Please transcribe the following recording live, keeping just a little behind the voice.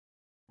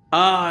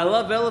Ah, I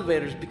love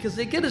elevators because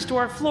they get us to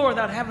our floor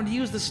without having to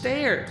use the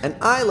stairs. And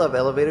I love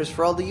elevators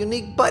for all the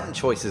unique button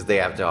choices they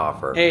have to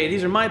offer. Hey,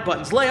 these are my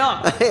buttons. Lay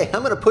off. Hey,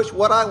 I'm gonna push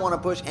what I want to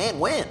push and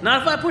when.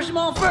 Not if I push them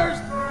all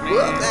first.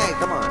 Hey,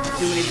 come on.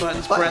 Too many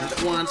buttons pressed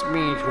at once.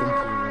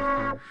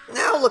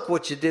 Now look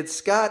what you did,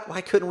 Scott. Why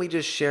couldn't we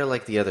just share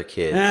like the other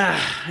kids?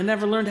 I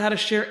never learned how to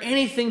share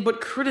anything but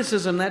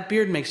criticism. That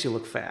beard makes you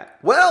look fat.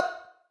 Well,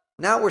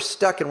 now we're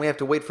stuck and we have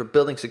to wait for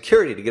building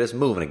security to get us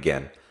moving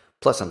again.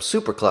 Plus, I'm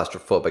super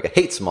claustrophobic. I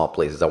hate small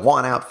places. I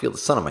want out, feel the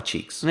sun on my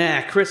cheeks.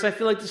 Chris, I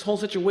feel like this whole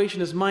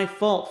situation is my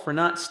fault for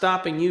not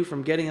stopping you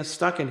from getting us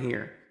stuck in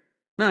here.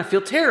 I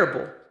feel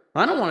terrible.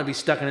 I don't want to be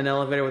stuck in an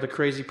elevator with a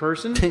crazy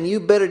person. Then you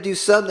better do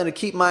something to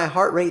keep my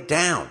heart rate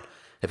down.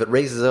 If it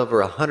raises over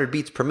 100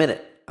 beats per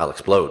minute, I'll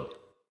explode.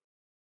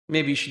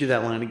 Maybe you should do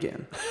that line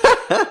again.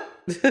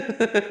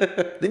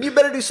 Then you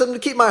better do something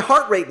to keep my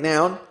heart rate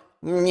down.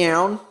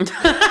 Meow.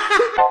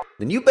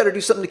 Then you better do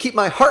something to keep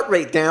my heart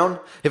rate down.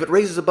 If it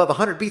raises above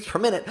 100 beats per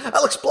minute,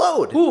 I'll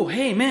explode. Ooh,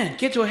 hey man,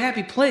 get to a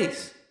happy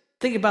place.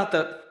 Think about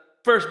the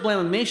first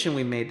Blamimation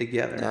we made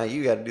together. Now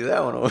you gotta do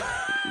that one.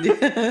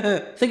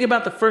 Think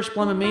about the first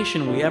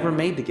Blamimation we ever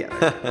made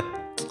together.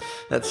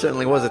 That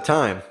certainly was a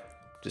time.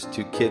 Just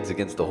two kids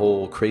against the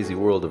whole crazy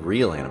world of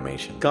real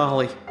animation.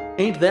 Golly,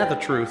 ain't that the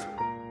truth?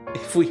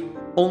 If we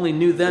only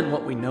knew then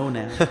what we know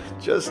now.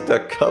 Just a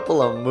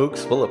couple of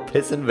mooks full of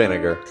piss and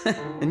vinegar.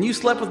 And you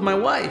slept with my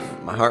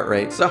wife. My heart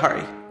rate.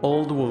 Sorry,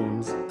 old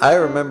wounds. I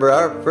remember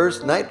our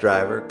first night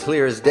driver,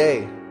 clear as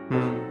day.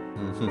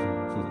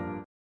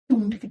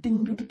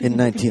 In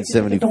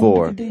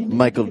 1974,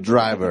 Michael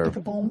Driver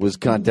was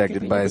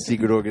contacted by a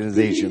secret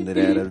organization that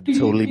had a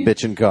totally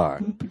bitchin'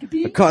 car.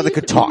 A car that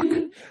could talk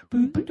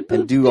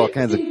and do all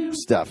kinds of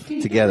stuff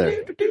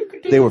together.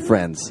 They were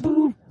friends.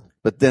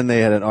 But then they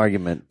had an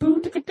argument.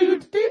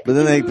 But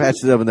then they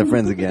patched it up and they're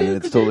friends again, and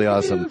it's totally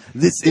awesome.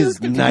 This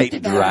is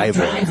Night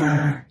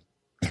Driver.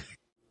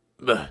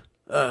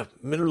 I'm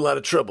in a lot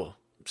of trouble.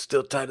 I'm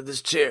still tied to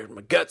this chair.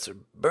 My guts are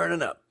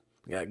burning up.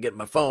 Gotta get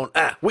my phone.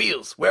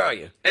 Wheels, where are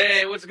you?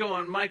 Hey, what's going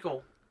on,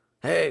 Michael?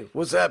 Hey,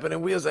 what's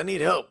happening, Wheels? I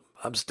need help.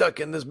 I'm stuck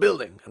in this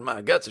building, and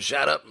my guts are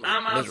shot up.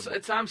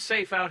 I'm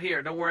safe out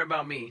here. Don't worry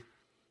about me.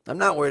 I'm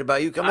not worried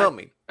about you. Come help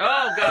me.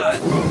 Oh, God.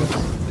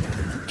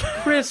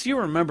 Chris,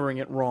 you're remembering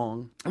it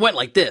wrong. It went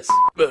like this.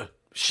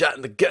 Shot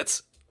in the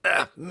guts.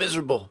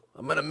 Miserable.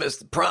 I'm gonna miss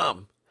the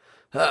prom.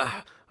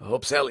 I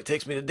hope Sally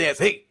takes me to dance.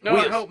 Hey, No,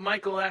 Wheels. I hope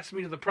Michael asked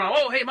me to the prom.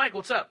 Oh, hey, Mike,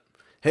 what's up?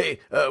 Hey,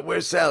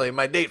 where's Sally?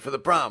 My date for the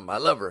prom. I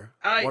love her.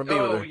 I want to be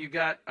with her. You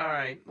got... All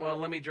right. Well,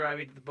 let me drive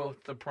you to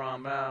both the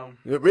prom.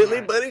 Really,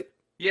 right. buddy?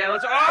 Yeah,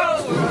 let's...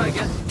 Oh, I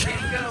guess you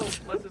can't go.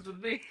 Unless it's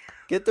with me.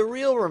 Get the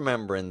real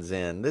remembrance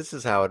in. This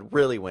is how it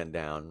really went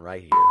down,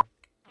 right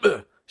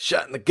here.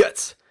 Shot in the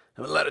guts.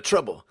 I'm in a lot of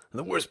trouble. And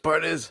the worst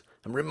part is,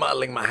 I'm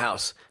remodeling my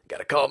house.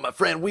 Gotta call my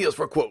friend Wheels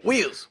for a quote.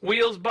 Wheels!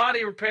 Wheels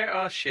body repair...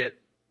 Oh, shit.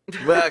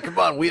 Well, come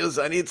on, Wheels.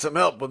 I need some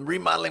help with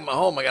remodeling my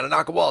home. I gotta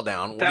knock a wall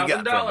down. What do you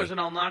got for me? $1,000 and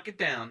I'll knock it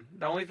down.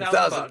 Only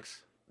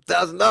 $1,000.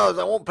 $1,000?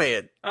 I won't pay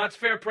it. Oh, it's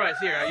fair price.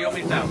 Here, you owe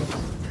me $1,000.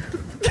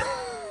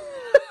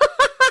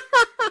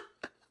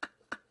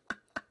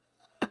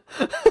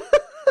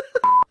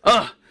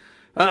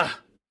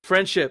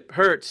 Friendship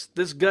hurts.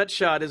 This gut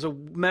shot is a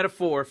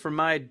metaphor for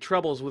my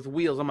troubles with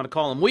Wheels. I'm gonna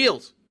call him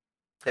Wheels.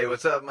 Hey,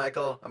 what's up,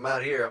 Michael? I'm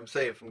out here. I'm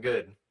safe. I'm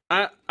good.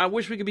 I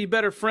wish we could be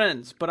better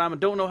friends, but I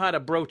don't know how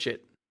to broach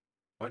it.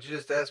 Why don't you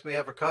just ask me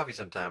out for coffee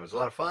sometime? It's a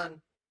lot of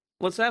fun.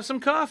 Let's have some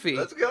coffee.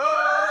 Let's go!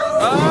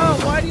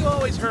 Oh, why do you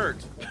always hurt?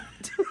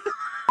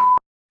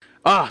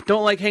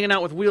 Don't like hanging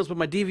out with Wheels, but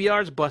my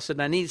DVR's busted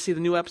and I need to see the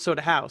new episode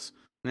of House.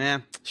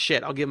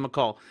 Shit, I'll give him a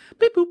call.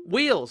 Beep boop,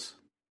 Wheels.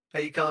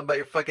 Hey, you calling about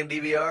your fucking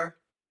DVR?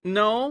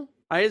 No,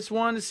 I just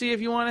wanted to see if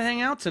you want to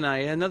hang out tonight.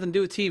 It had nothing to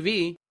do with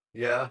TV.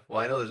 Yeah, well,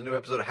 I know there's a new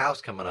episode of House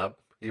coming up.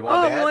 You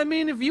want that? Well, I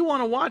mean, if you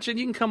want to watch it,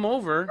 you can come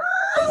over.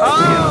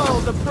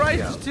 Oh, the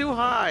price is too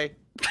high.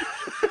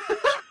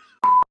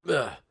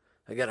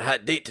 I got a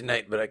hot date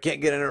tonight, but I can't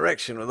get an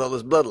erection with all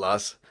this blood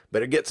loss.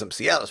 Better get some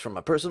Cialis from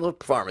my personal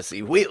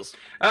pharmacy. Wheels.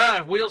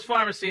 Wheels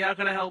Pharmacy, how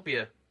can I help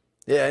you?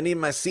 Yeah, I need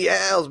my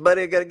Cialis,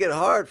 buddy. I gotta get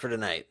hard for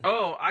tonight.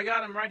 Oh, I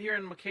got him right here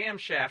in my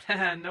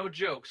camshaft. No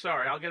joke.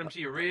 Sorry, I'll get him to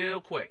you real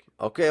quick.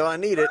 Okay, well, I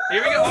need it.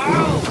 Here we go.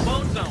 Oh,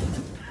 bone zone.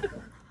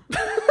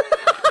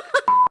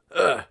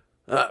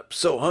 I'm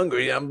so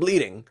hungry, I'm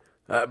bleeding.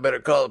 I better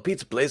call a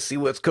pizza place, see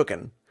what's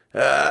cooking.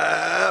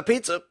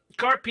 Pizza.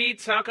 Car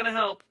Pete's, how can I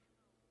help?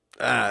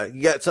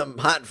 You got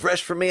something hot and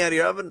fresh for me out of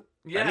your oven?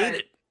 Yeah, I need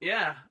it.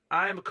 Yeah,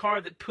 I am a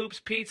car that poops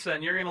pizza,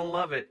 and you're going to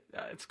love it.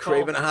 It's called...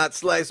 Craving a hot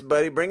slice,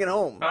 buddy. Bring it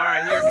home. All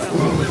right, here comes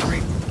delivery.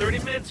 30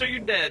 minutes or you're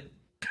dead.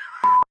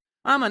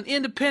 I'm an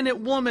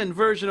independent woman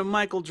version of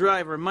Michael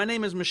Driver. My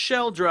name is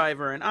Michelle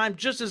Driver, and I'm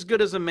just as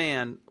good as a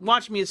man.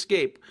 Watch me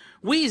escape.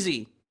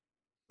 Wheezy.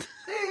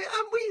 Hey,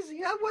 I'm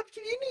Wheezy. What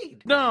can you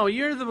need? No,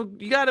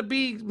 you gotta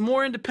be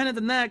more independent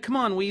than that. Come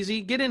on,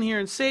 Wheezy. Get in here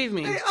and save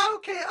me. Hey,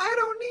 okay, I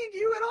don't need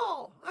you at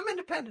all. I'm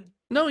independent.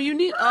 No, you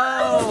need...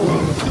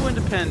 Oh, too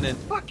independent.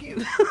 Fuck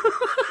you.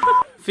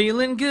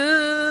 Feeling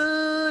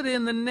good good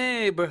in the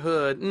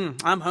neighborhood.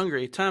 I'm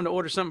hungry. Time to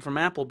order something from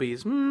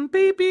Applebee's.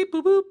 Beep, beep,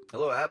 boop, boop.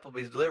 Hello,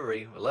 Applebee's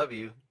delivery. I love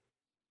you.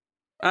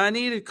 I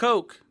need a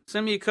Coke.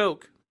 Send me a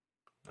Coke.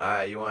 All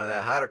right, you want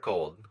that hot or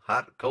cold?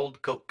 Hot,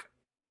 cold, Coke.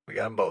 We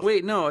got them both.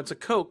 Wait, no, it's a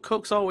Coke.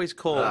 Coke's always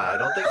cold. I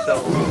don't think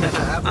so.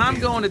 I'm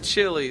going to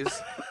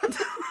Chili's.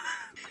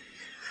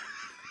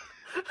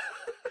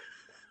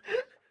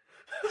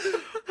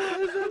 Why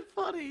is that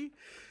funny?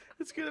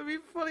 It's going to be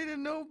funny to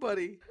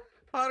nobody.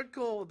 Hot or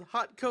cold?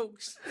 Hot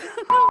Cokes.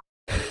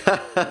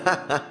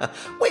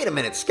 Wait a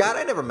minute, Scott.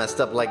 I never messed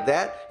up like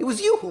that. It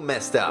was you who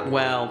messed up.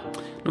 Well,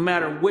 no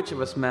matter which of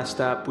us messed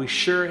up, we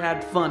sure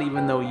had fun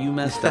even though you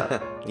messed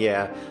up.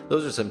 Yeah,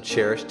 those are some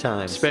cherished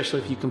times.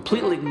 Especially if you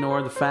completely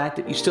ignore the fact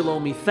that you still owe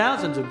me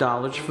thousands of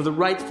dollars for the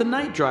rights to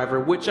Night Driver,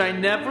 which I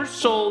never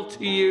sold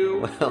to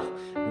you. Well,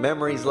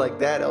 memories like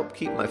that help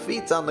keep my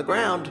feet on the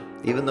ground,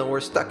 even though we're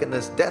stuck in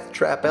this death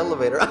trap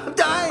elevator. I'm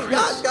dying!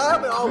 Chris,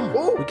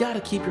 God, we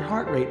gotta keep your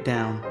heart rate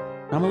down.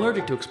 I'm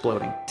allergic to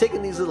exploding.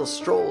 Taking these little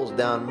strolls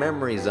down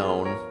memory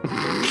zone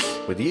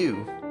with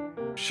you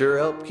sure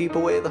help keep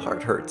away the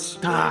heart hurts.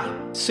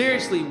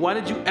 Seriously, why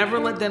did you ever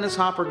let Dennis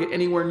Hopper get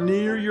anywhere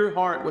near your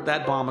heart with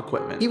that bomb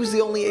equipment? He was the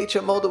only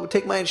HMO that would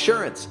take my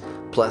insurance.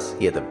 Plus,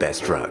 he had the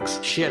best drugs.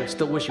 Shit, I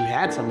still wish you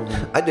had some of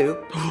them. I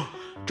do.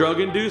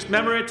 Drug-induced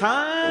memory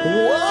time!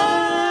 Whoa!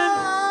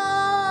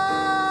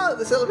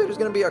 This elevator's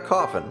gonna be our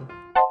coffin.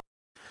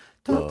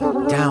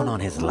 Down on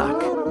his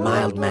luck,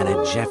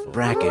 mild-mannered Jeff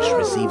Brackish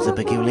receives a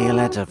peculiar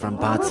letter from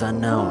parts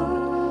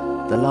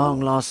unknown. The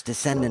long-lost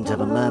descendant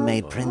of a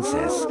mermaid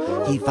princess,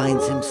 he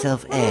finds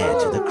himself heir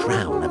to the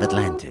crown of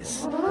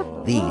Atlantis.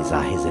 These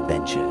are his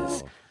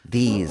adventures.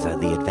 These are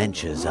the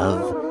adventures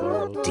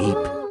of Deep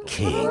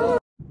King.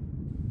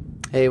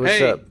 Hey,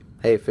 what's up?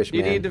 Hey, fish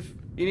You man.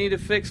 need to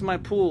fix my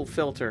pool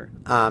filter.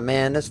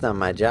 Man, that's not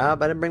my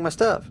job. I didn't bring my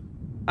stuff.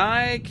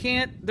 I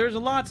can't. There's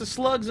lots of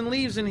slugs and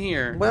leaves in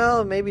here.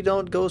 Well, maybe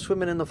don't go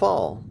swimming in the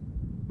fall.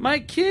 My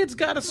kid's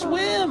gotta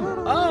swim.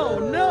 Oh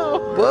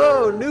no.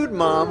 Whoa, nude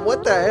mom,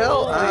 what the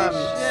hell? Holy I'm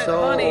shit,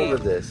 so honey. over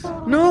this.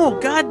 No,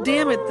 god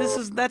damn it.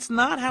 That's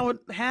not how it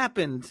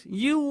happened.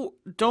 You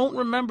don't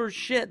remember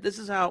shit. This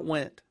is how it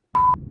went.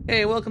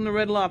 Hey, welcome to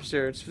Red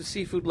Lobster. It's the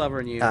seafood lover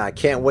in you. I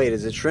can't wait.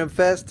 Is it Shrimp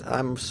Fest?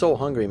 I'm so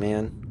hungry,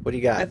 man. What do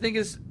you got? I think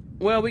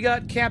well, we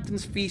got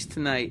Captain's Feast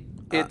tonight.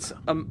 It's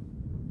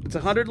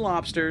 100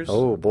 lobsters.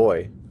 Oh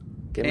boy.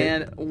 Give me...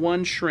 And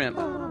 1 shrimp.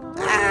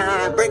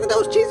 Bring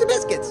those cheesy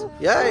biscuits.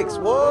 Yikes,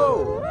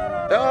 whoa.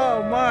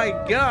 Oh my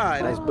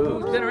god. Nice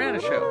boobs. Who's dinner and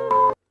a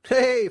show?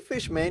 Hey,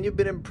 fish man, you've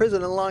been in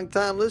prison a long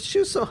time. Let's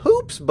shoot some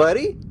hoops,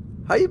 buddy.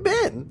 How you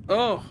been?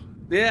 Oh,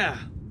 yeah.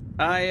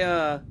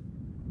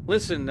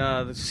 Listen,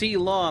 the sea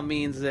law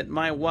means that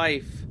my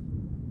wife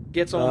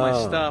gets all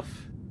my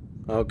stuff.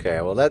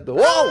 Okay, well that... Whoa!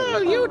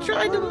 Oh, you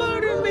tried to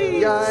murder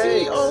me!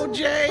 Yikes.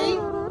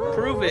 COJ!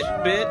 Prove it,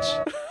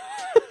 bitch.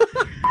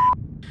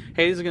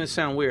 Hey, this is gonna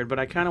sound weird, but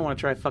I kind of want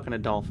to try fucking a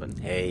dolphin.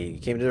 Hey, you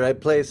came to the right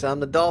place. I'm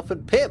the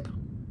dolphin pimp.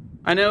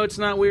 I know it's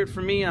not weird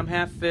for me. I'm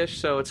half fish,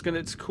 so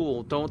it's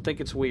cool. Don't think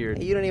it's weird.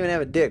 Hey, you don't even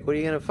have a dick. What are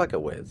you gonna fuck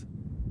it with?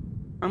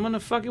 I'm gonna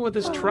fuck it with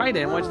this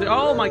trident.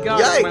 Oh my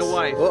god, Yikes. it's my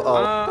wife.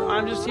 Uh-oh.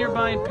 I'm just here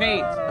buying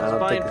paint. I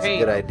don't think it's a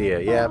good idea.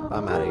 Yeah,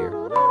 I'm out of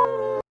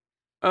here.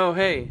 Oh,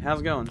 hey,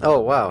 how's it going? Oh,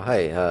 wow.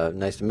 Hey,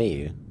 nice to meet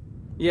you.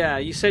 Yeah,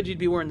 you said you'd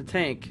be wearing the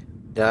tank.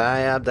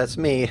 Yeah, that's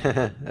me. You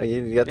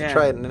got the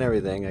trident and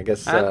everything. I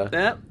guess.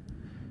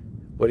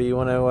 What do you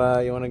want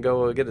to? You want to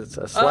go get a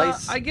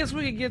slice? I guess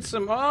we could get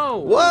some. Oh.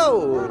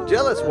 Whoa,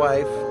 jealous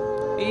wife.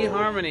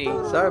 eHarmony.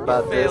 Sorry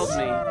about you failed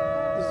me.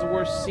 This is the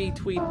worst C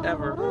tweet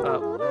ever.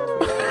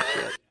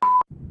 Shit.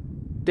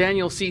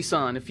 Daniel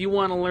C-san, if you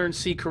want to learn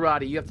C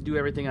karate, you have to do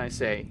everything I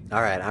say.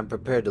 All right, I'm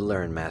prepared to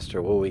learn,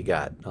 Master. What we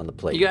got on the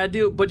plate? You gotta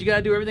do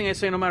everything I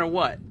say, no matter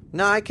what.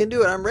 No, I can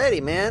do it. I'm ready,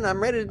 man.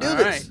 I'm ready to do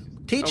this. Right.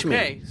 Teach me.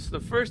 Okay, so the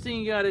first thing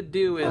you gotta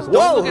do is Whoa,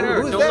 don't look at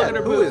her. Who's Don't that? look at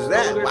her Who boobs. is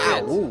that? Don't look at her Wow.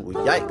 tits. Ooh,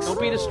 yikes. Don't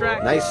be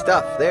distracted. Nice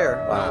stuff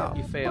there. Wow. Oh,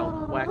 you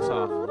failed. Wax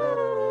off.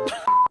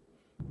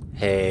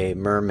 Hey,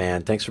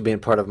 Merman, thanks for being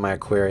part of my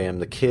aquarium.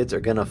 The kids are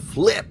gonna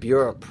flip.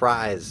 You're a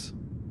prize.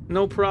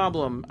 No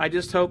problem. I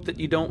just hope that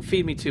you don't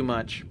feed me too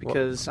much,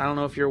 because I don't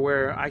know if you're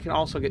aware, I can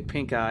also get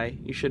pink eye.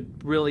 You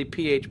should really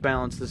pH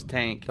balance this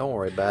tank. Don't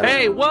worry about it.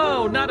 Hey,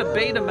 whoa, not a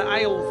beta.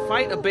 I'll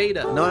fight a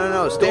beta.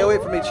 No. Stay away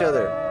from each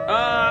other.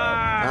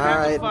 All All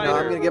right, no,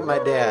 I'm gonna get my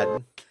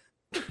dad.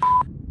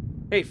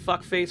 Hey,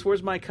 fuckface,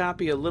 where's my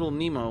copy of Little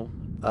Nemo?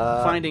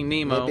 Finding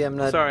Nemo. Maybe I'm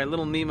not. Sorry,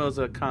 Little Nemo's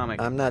a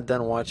comic. I'm not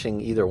done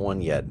watching either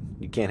one yet.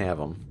 You can't have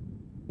them.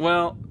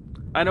 Well,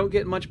 I don't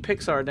get much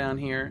Pixar down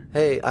here.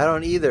 Hey, I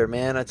don't either,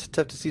 man. It's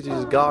tough to see through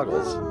these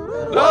goggles.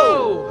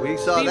 Whoa! We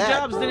saw Steve that.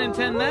 Jobs didn't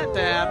intend that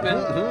to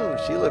happen.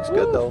 She looks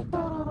good though.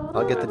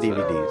 I'll get the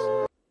DVDs.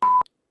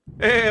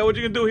 Hey, what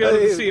you gonna do here at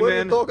the sea, what man?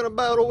 are you talking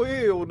about over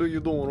here? What are you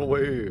doing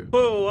over here?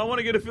 Oh, I want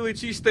to get a Philly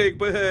cheesesteak,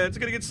 but it's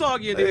gonna get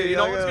soggy in here. You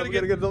know, it's gonna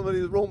get some of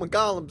these Roman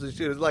columns and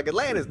shit. It's like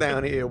Atlantis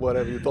down here,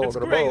 whatever you're talking It's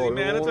crazy, about.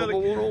 man. It's like,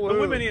 the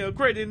women here are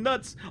crazy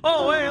nuts.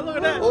 Oh, hey, look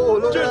at that. Oh,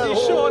 look Jersey at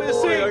that. Shore is boy,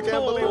 I saying,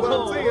 can't believe what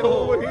I'm seeing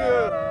over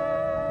here.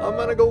 I'm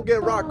gonna go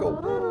get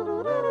Rocco.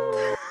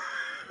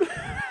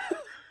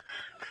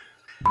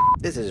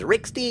 This is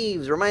Rick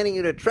Steves reminding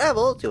you to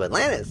travel to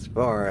Atlantis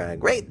for a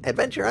great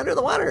adventure under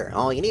the water.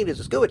 All you need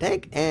is a scuba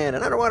tank and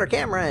an underwater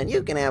camera, and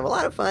you can have a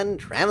lot of fun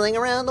traveling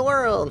around the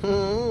world.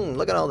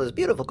 Look at all this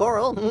beautiful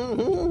coral.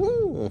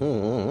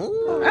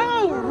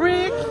 Oh,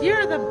 Rick,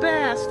 you're the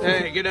best.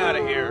 Hey, get out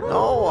of here.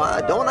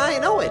 Oh, don't I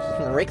know it?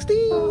 Rick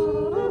Steves.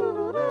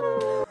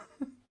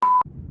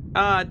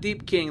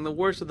 Deep King, the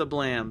worst of the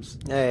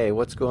Blams. Hey,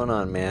 what's going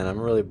on, man? I'm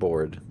really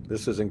bored.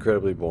 This is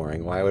incredibly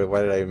boring. Why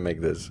did I even make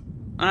this?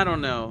 I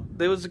don't know.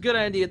 It was a good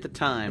idea at the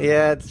time.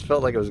 Yeah, it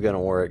felt like it was going to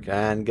work.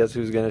 And guess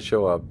who's going to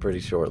show up pretty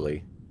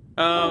shortly?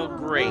 Oh,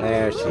 great.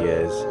 There she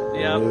is.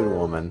 Yep. Nude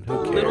woman.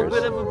 Who cares? Little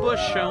bit of a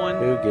bush showing.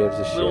 Who gives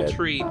a shit? Little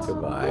treat.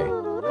 Goodbye.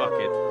 Fuck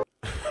it.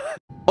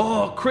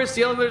 Oh, Chris,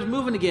 the elevator's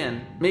moving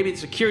again. Maybe the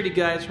security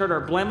guys heard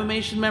our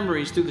Blamimation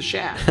memories through the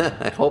shaft.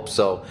 I hope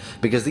so,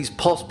 because these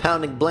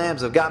pulse-pounding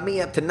blams have got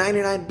me up to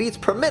 99 beats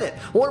per minute.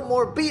 One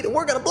more beat and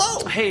we're going to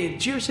blow. Hey,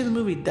 did you ever see the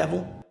movie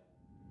Devil?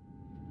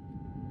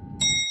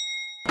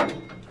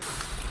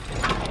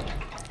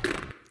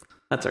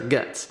 That's our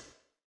guts.